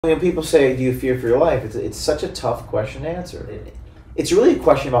When people say, do you fear for your life, it's such a tough question to answer. It's really a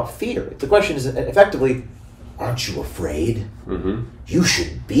question about fear. The question is effectively, aren't you afraid? Mm-hmm. You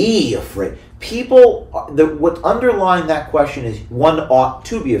should be afraid. People, what underlying that question is, one ought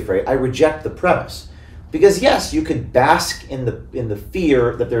to be afraid. I reject the premise. Because yes, you could bask in the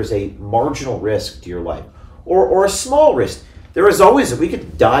fear that there's a marginal risk to your life. Or a small risk. There is always, we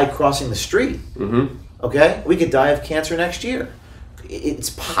could die crossing the street. Mm-hmm. Okay? We could die of cancer next year. It's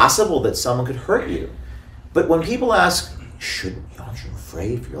possible that someone could hurt you. But when people ask, aren't you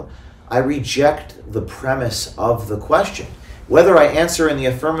afraid for your life? I reject the premise of the question. Whether I answer in the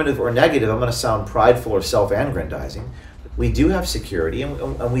affirmative or negative, I'm going to sound prideful or self-aggrandizing. We do have security,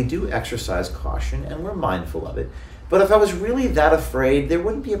 and we do exercise caution, and we're mindful of it. But if I was really that afraid, there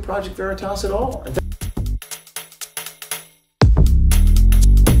wouldn't be a Project Veritas at all. In fact,